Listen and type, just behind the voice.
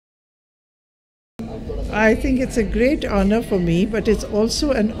I think it's a great honor for me, but it's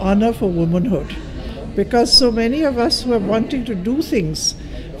also an honor for womanhood, because so many of us who are wanting to do things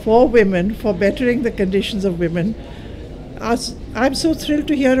for women, for bettering the conditions of women, I'm so thrilled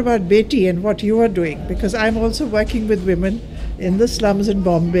to hear about Beti and what you are doing, because I'm also working with women in the slums in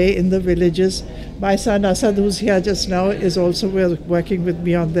Bombay, in the villages. My son Asad, who's here just now, is also working with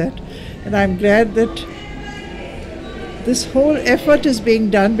me on that. And I'm glad that this whole effort is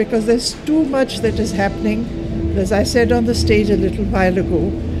being done, because there's too much that is happening. As I said on the stage a little while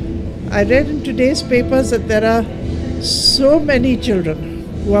ago, I read in today's papers that there are so many children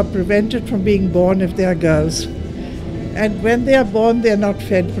who are prevented from being born if they are girls. And when they are born, they are not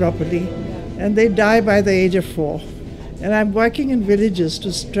fed properly, and they die by the age of 4. And I'm working in villages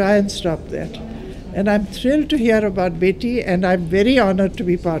to try and stop that. And I'm thrilled to hear about Beti, and I'm very honored to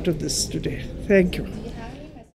be part of this today. Thank you.